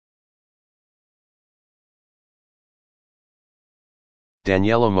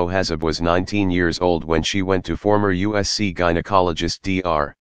Daniella Mohazab was 19 years old when she went to former USC gynecologist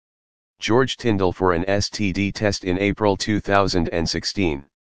Dr. George Tyndall for an STD test in April 2016.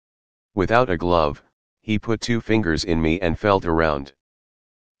 Without a glove, he put 2 fingers in me and felt around.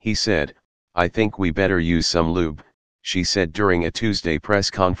 He said, "I think we better use some lube," she said during a Tuesday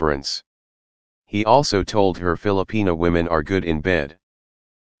press conference. He also told her Filipino women are good in bed.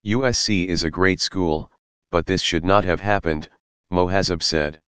 USC is a great school, but this should not have happened, Mohazab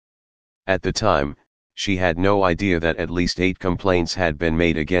said. At the time, she had no idea that at least 8 complaints had been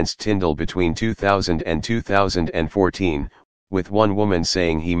made against Tyndall between 2000 and 2014, with one woman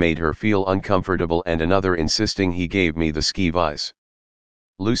saying he made her feel uncomfortable and another insisting he gave me the ski vise.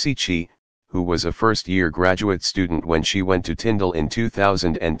 Lucy Chi, who was a first-year graduate student when she went to Tyndall in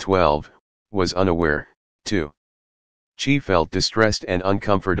 2012, was unaware, too. She felt distressed and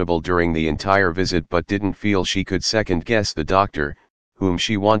uncomfortable during the entire visit but didn't feel she could second-guess the doctor, whom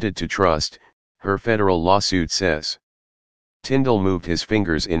she wanted to trust, her federal lawsuit says. Tyndall moved his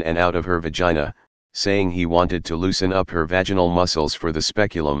fingers in and out of her vagina, saying he wanted to loosen up her vaginal muscles for the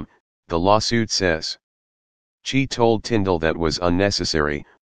speculum, the lawsuit says. She told Tyndall that was unnecessary,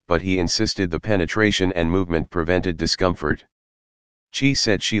 but he insisted the penetration and movement prevented discomfort. She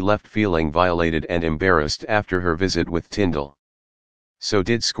said she left feeling violated and embarrassed after her visit with Tyndall. So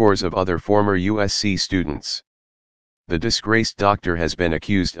did scores of other former USC students. The disgraced doctor has been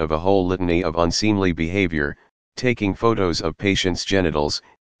accused of a whole litany of unseemly behavior, taking photos of patients' genitals,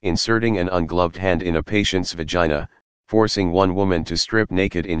 inserting an ungloved hand in a patient's vagina, forcing one woman to strip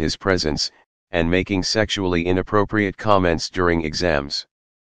naked in his presence, and making sexually inappropriate comments during exams.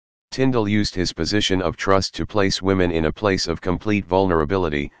 Tyndall used his position of trust to place women in a place of complete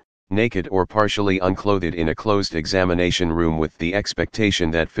vulnerability, naked or partially unclothed in a closed examination room with the expectation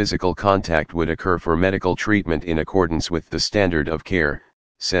that physical contact would occur for medical treatment in accordance with the standard of care,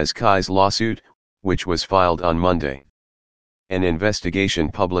 says Kai's lawsuit, which was filed on Monday. An investigation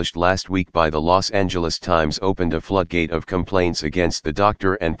published last week by the Los Angeles Times opened a floodgate of complaints against the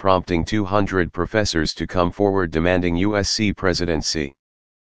doctor and prompting 200 professors to come forward demanding USC presidency.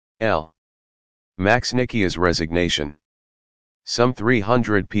 Max Nickia's resignation. Some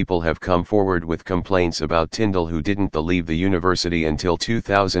 300 people have come forward with complaints about Tyndall, who didn't leave the university until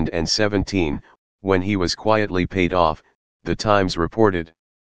 2017, when he was quietly paid off, the Times reported.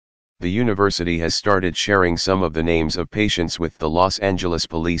 The university has started sharing some of the names of patients with the Los Angeles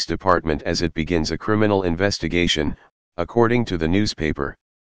Police Department as it begins a criminal investigation, according to the newspaper.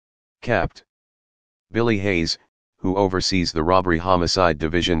 Capt. Billy Hayes, who oversees the robbery-homicide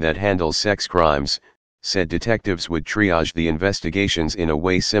division that handles sex crimes, said detectives would triage the investigations in a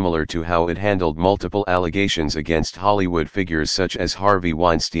way similar to how it handled multiple allegations against Hollywood figures such as Harvey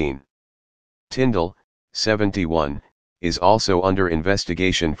Weinstein. Tyndall, 71, is also under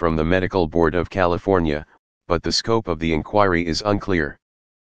investigation from the Medical Board of California, but the scope of the inquiry is unclear.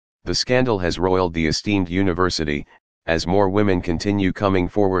 The scandal has roiled the esteemed university, as more women continue coming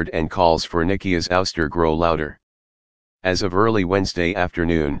forward and calls for Nickia's ouster grow louder. As of early Wednesday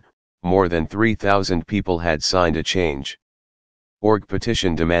afternoon, more than 3,000 people had signed a Change.org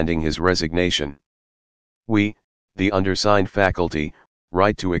petition demanding his resignation. We, the undersigned faculty,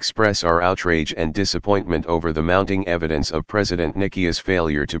 write to express our outrage and disappointment over the mounting evidence of President Nickia's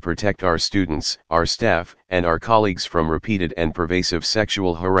failure to protect our students, our staff, and our colleagues from repeated and pervasive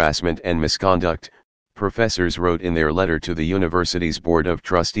sexual harassment and misconduct, professors wrote in their letter to the university's Board of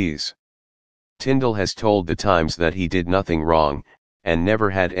Trustees. Tyndall has told the Times that he did nothing wrong, and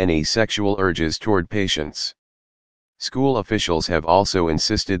never had any sexual urges toward patients. School officials have also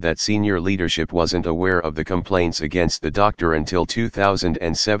insisted that senior leadership wasn't aware of the complaints against the doctor until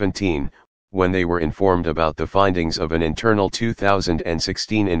 2017, when they were informed about the findings of an internal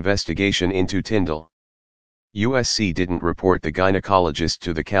 2016 investigation into Tyndall. USC didn't report the gynecologist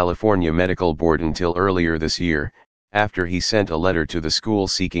to the California Medical Board until earlier this year, after he sent a letter to the school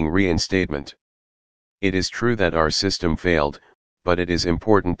seeking reinstatement. It is true that our system failed, but it is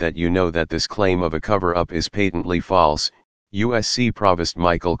important that you know that this claim of a cover-up is patently false, USC Provost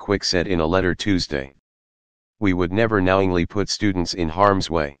Michael Quick said in a letter Tuesday. We would never knowingly put students in harm's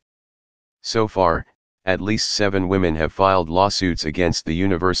way. So far, at least 7 women have filed lawsuits against the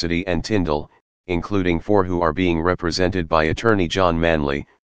university and Tyndall, including 4 who are being represented by attorney John Manley,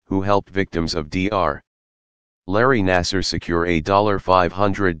 who helped victims of Dr. Larry Nassar secure a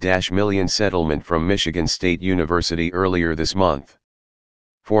 $500 million settlement from Michigan State University earlier this month.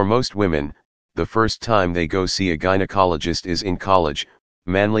 For most women, the first time they go see a gynecologist is in college,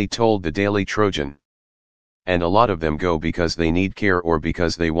 Manley told the Daily Trojan. And a lot of them go because they need care or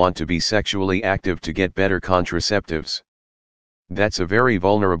because they want to be sexually active to get better contraceptives. That's a very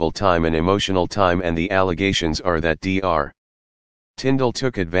vulnerable time and emotional time, and the allegations are that Dr. Tyndall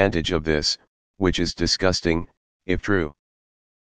took advantage of this, which is disgusting, if true.